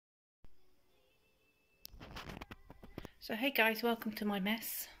So hey guys, welcome to my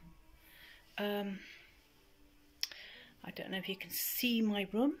mess. I don't know if you can see my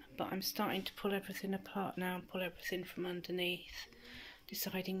room, but I'm starting to pull everything apart now and pull everything from underneath,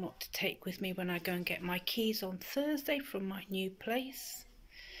 deciding what to take with me when I go and get my keys on Thursday from my new place.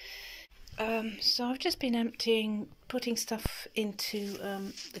 So I've just been putting stuff into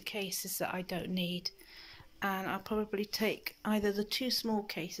the cases that I don't need, and I'll probably take either the two small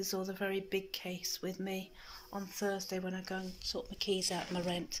cases or the very big case with me on Thursday when I go and sort my keys out, my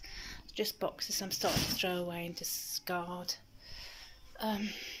rent. Just boxes I'm starting to throw away and discard.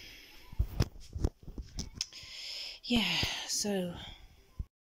 Yeah, so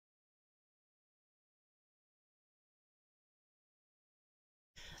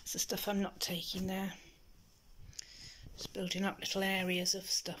that's the stuff I'm not taking there. Just building up little areas of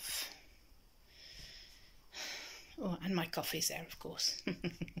stuff. Oh, and my coffee's there, of course.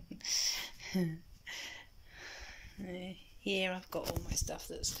 Here I've got all my stuff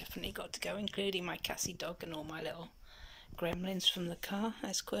that's definitely got to go, including my Cassie dog and all my little gremlins from the car.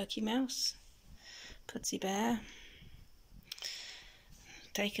 There's Quirky Mouse, Pudsey Bear.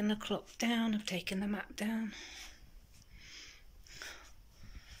 I've taken the clock down, I've taken the map down.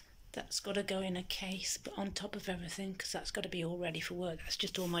 That's got to go in a case, but on top of everything, because that's got to be all ready for work. That's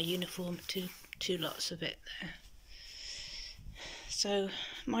just all my uniform, two lots of it there. So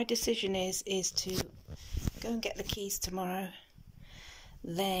my decision is to go and get the keys tomorrow,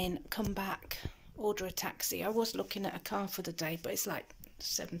 then come back, order a taxi. I was looking at a car for the day, but it's like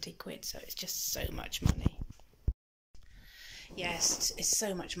 70 quid, so it's just so much money. Yes, it's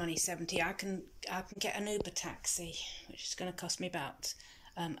so much money, 70. I can get an Uber taxi, which is going to cost me about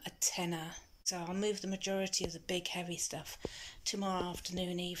a tenner. So I'll move the majority of the big heavy stuff tomorrow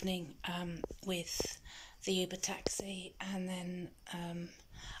afternoon, evening, with the Uber taxi, and then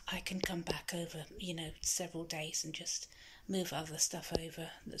I can come back over, several days and just move other stuff over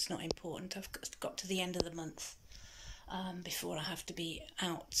that's not important. I've got to the end of the month before I have to be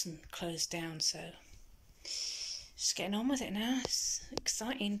out and closed down, so just getting on with it now. It's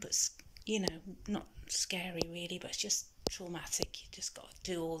exciting, but not scary really, but it's just traumatic. You just got to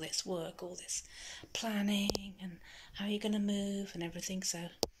do all this work, all this planning, and how you're going to move and everything. So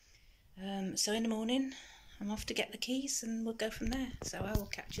so in the morning I'm off to get the keys and we'll go from there. So I will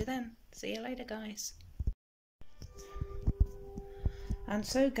catch you then. See you later, guys. And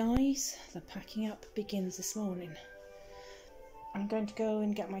so guys, the packing up begins this morning. I'm going to go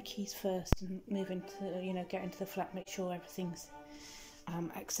and get my keys first and move into, get into the flat, make sure everything's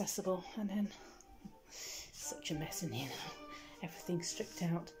accessible, and then such a mess in here now. Everything's stripped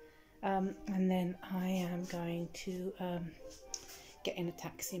out, and then I am going to get in a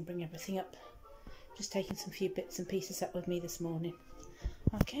taxi and bring everything up. Just taking some few bits and pieces up with me this morning.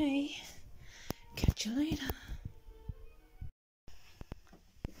 Okay, catch you later.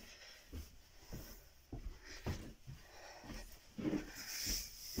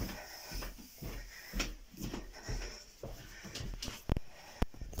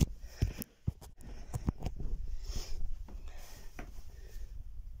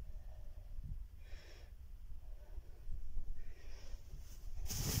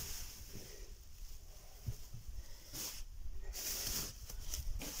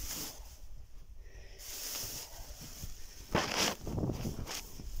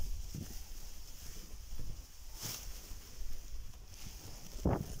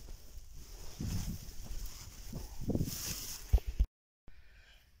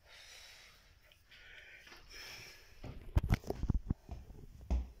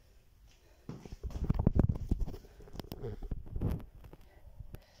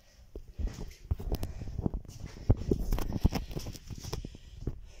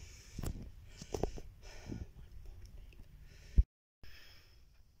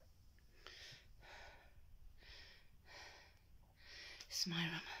 This is my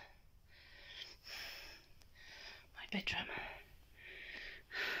room, my bedroom.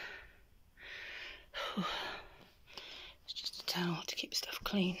 It's just a towel to keep stuff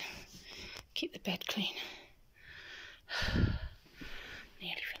clean, keep the bed clean.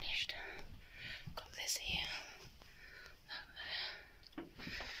 Nearly finished. Got this here, that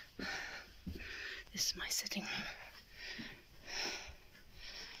there. This is my sitting room.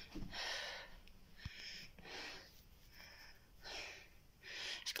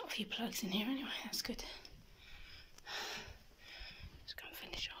 It's got a few plugs in here anyway, that's good. Let's go and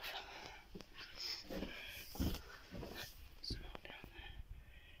finish off. Some more down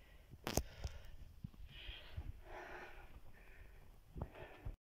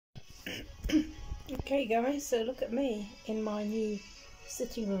there. Okay guys, so look at me in my new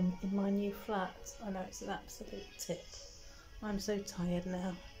sitting room, in my new flat. I know it's an absolute tip. I'm so tired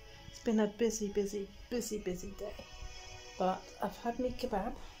now. It's been a busy day. But I've had me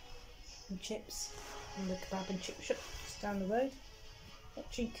kebab and chips from the kebab and chip shop just down the road,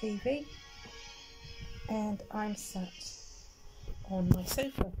 watching TV, and I'm sat on my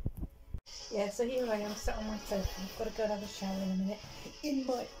sofa. Yeah, so here I am sat on my sofa. I've got to go and have a shower in a minute. In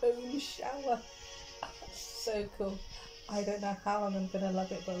my own shower. So cool. I don't know how long I'm going to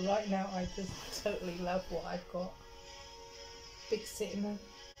love it, but right now I just totally love what I've got. Big sitting room,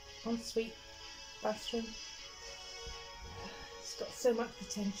 ensuite bathroom. It's got so much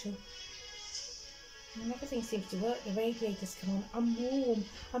potential. And everything seems to work. The radiators come on. I'm warm.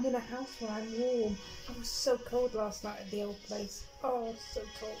 I'm in a house where I'm warm. I was so cold last night at the old place. Oh, so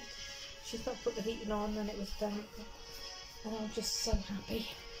cold. She's not put the heating on and it was damp. And I'm just so happy.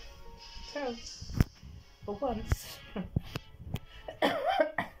 So, for once.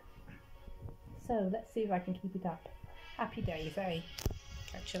 So, let's see if I can keep it up. Happy days, eh?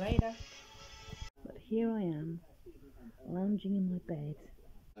 Catch you later. But here I am, lounging in my bed.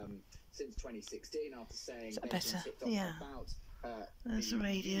 Since 2016, after saying is that better? Yeah. There's the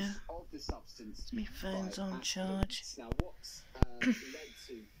radio. My phone's on charge. Now, what's led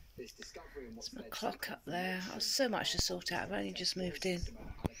to this discovery and what's there's my clock up there. I've so much to sort out. I've only just moved in.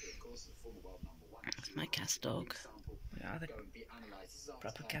 That's my cast dog. We are the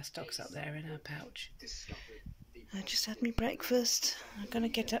proper cast dogs up there in her pouch. I just had my breakfast. I'm going to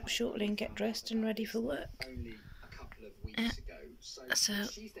get up shortly and get dressed and ready for work. So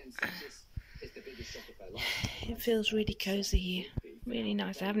it feels really cosy here, really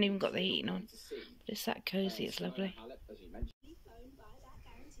nice. I haven't even got the heating on, but it's that cosy, it's lovely.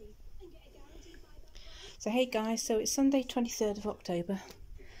 So hey guys, so it's Sunday 23rd of October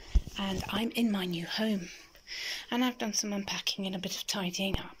and I'm in my new home and I've done some unpacking and a bit of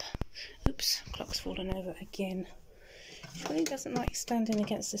tidying up. Oops, clock's fallen over again. She really doesn't like standing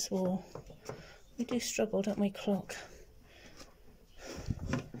against this wall. We do struggle, don't we, clock?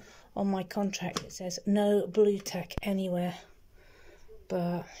 On my contract it says no blue tack anywhere,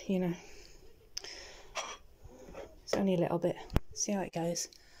 but you know, it's only a little bit. See how it goes.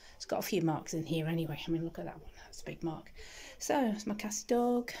 It's got a few marks in here anyway. I mean, look at that one, that's a big mark. So it's my Cassie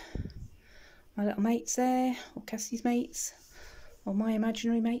dog, my little mates there, or Cassie's mates, or my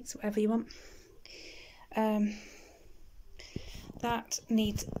imaginary mates, whatever you want. That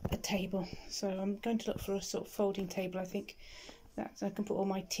needs a table, so I'm going to look for a sort of folding table. I think that I can put all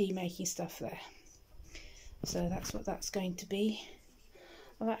my tea making stuff there. So that's what that's going to be.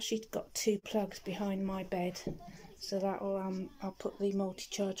 I've actually got 2 plugs behind my bed, so that will I'll put the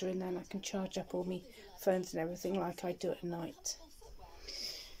multi-charger in there and I can charge up all my phones and everything like I do at night.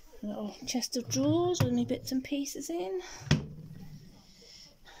 A little chest of drawers with my bits and pieces in.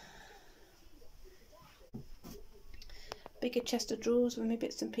 Bigger chest of drawers with my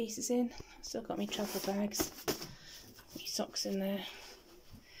bits and pieces in. Still got my travel bags, my socks in there.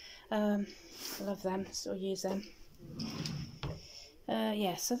 I love them, still use them.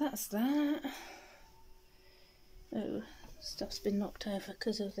 Yeah, so that's that. Oh, stuff's been knocked over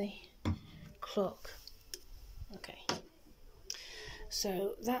because of the clock. Okay,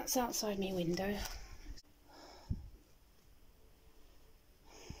 so that's outside my window.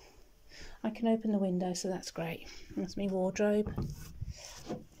 I can open the window, so that's great. That's my wardrobe.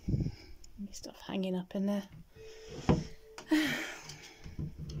 My stuff hanging up in there.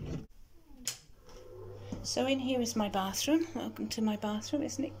 So in here is my bathroom. Welcome to my bathroom.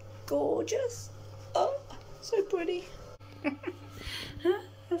 Isn't it gorgeous? Oh, so pretty.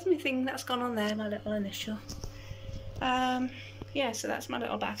 That's my thing that's gone on there, my little initial. Yeah, so that's my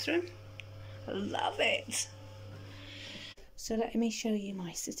little bathroom. I love it. So let me show you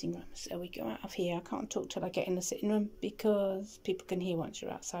my sitting room. So we go out of here. I can't talk till I get in the sitting room because people can hear once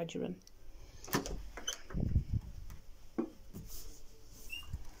you're outside your room.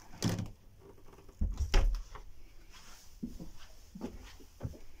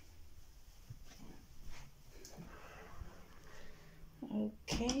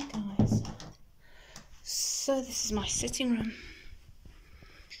 Okay guys, so this is my sitting room.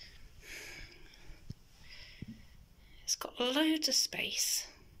 It's got loads of space.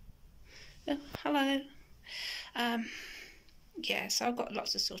 Oh, hello. Yeah, so I've got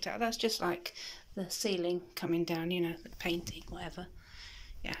lots to sort out. That's just like the ceiling coming down, you know, the painting, whatever.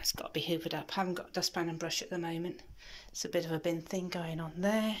 Yeah, it's got to be hoovered up. I haven't got a dustpan and brush at the moment. It's a bit of a bin thing going on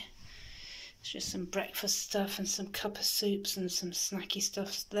there. It's just some breakfast stuff and some cup of soups and some snacky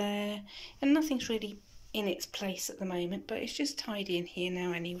stuffs there. And nothing's really in its place at the moment, but it's just tidy in here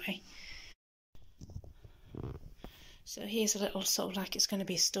now anyway. So here's a little sort of like it's going to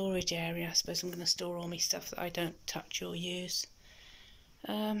be a storage area. I suppose I'm going to store all my stuff that I don't touch or use.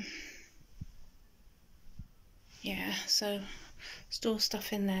 Yeah, so store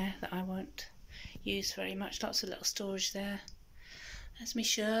stuff in there that I won't use very much. Lots of little storage there. There's my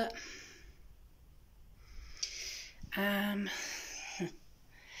shirt.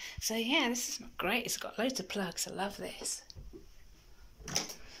 So yeah, this is great. It's got loads of plugs. I love this.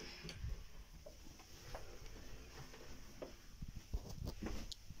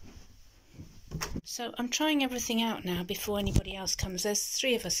 So I'm trying everything out now before anybody else comes. There's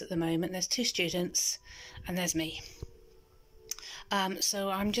 3 of us at the moment. There's 2 students and there's me. So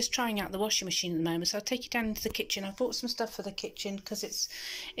I'm just trying out the washing machine at the moment. So I'll take you down into the kitchen. I've bought some stuff for the kitchen because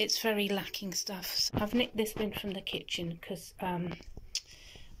it's very lacking stuff. So I've nicked this bin from the kitchen because I've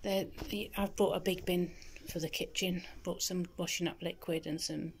bought a big bin for the kitchen. Bought some washing up liquid and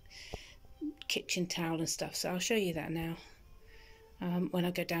some kitchen towel and stuff. So I'll show you that now. When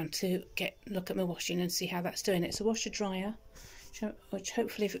I go down to look at my washing and see how that's doing. It's a washer dryer, which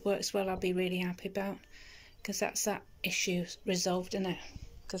hopefully if it works well I'll be really happy about, because that's that issue resolved, isn't it?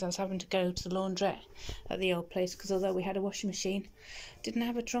 Because I was having to go to the laundrette at the old place because although we had a washing machine, didn't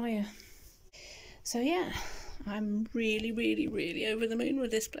have a dryer. So yeah, I'm really over the moon with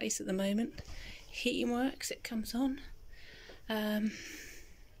this place at the moment. Heating works, it comes on.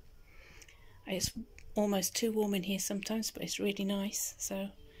 It's almost too warm in here sometimes, but it's really nice, so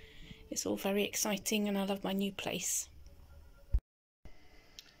it's all very exciting and I love my new place.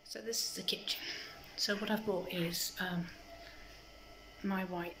 So this is the kitchen. So what I've bought is my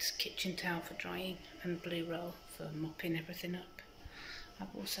white kitchen towel for drying and blue roll for mopping everything up.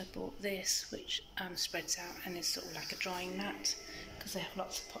 I've also bought this, which spreads out and is sort of like a drying mat, because they have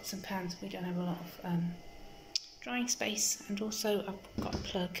lots of pots and pans. We don't have a lot of drying space. And also I've got a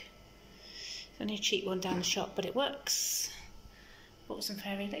plug. It's only a cheap one down the shop, but it works. Bought some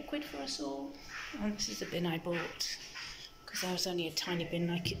fairy liquid for us all. And this is the bin I bought, because there was only a tiny bin.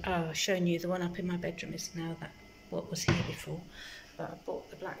 I've shown you the one up in my bedroom is now that what was here before. But I bought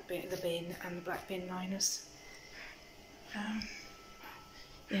the black bin, and the black bin liners.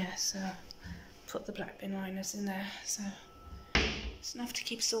 Yeah, so put the black bin liners in there. So it's enough to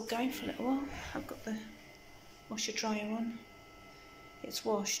keep us all going for a little while. I've got the washer dryer on. It's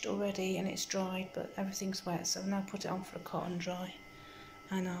washed already and it's dried, but everything's wet, so I've now put it on for a cotton dry,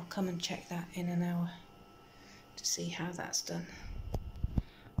 and I'll come and check that in an hour to see how that's done.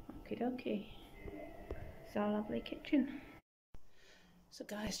 Okie dokie. It's our lovely kitchen. So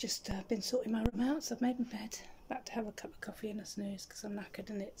guys, just been sorting my room out, so I've made my bed. About to have a cup of coffee and a snooze because I'm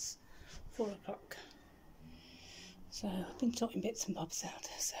knackered and it's 4 o'clock. So I've been sorting bits and bobs out,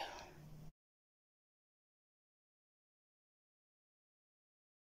 so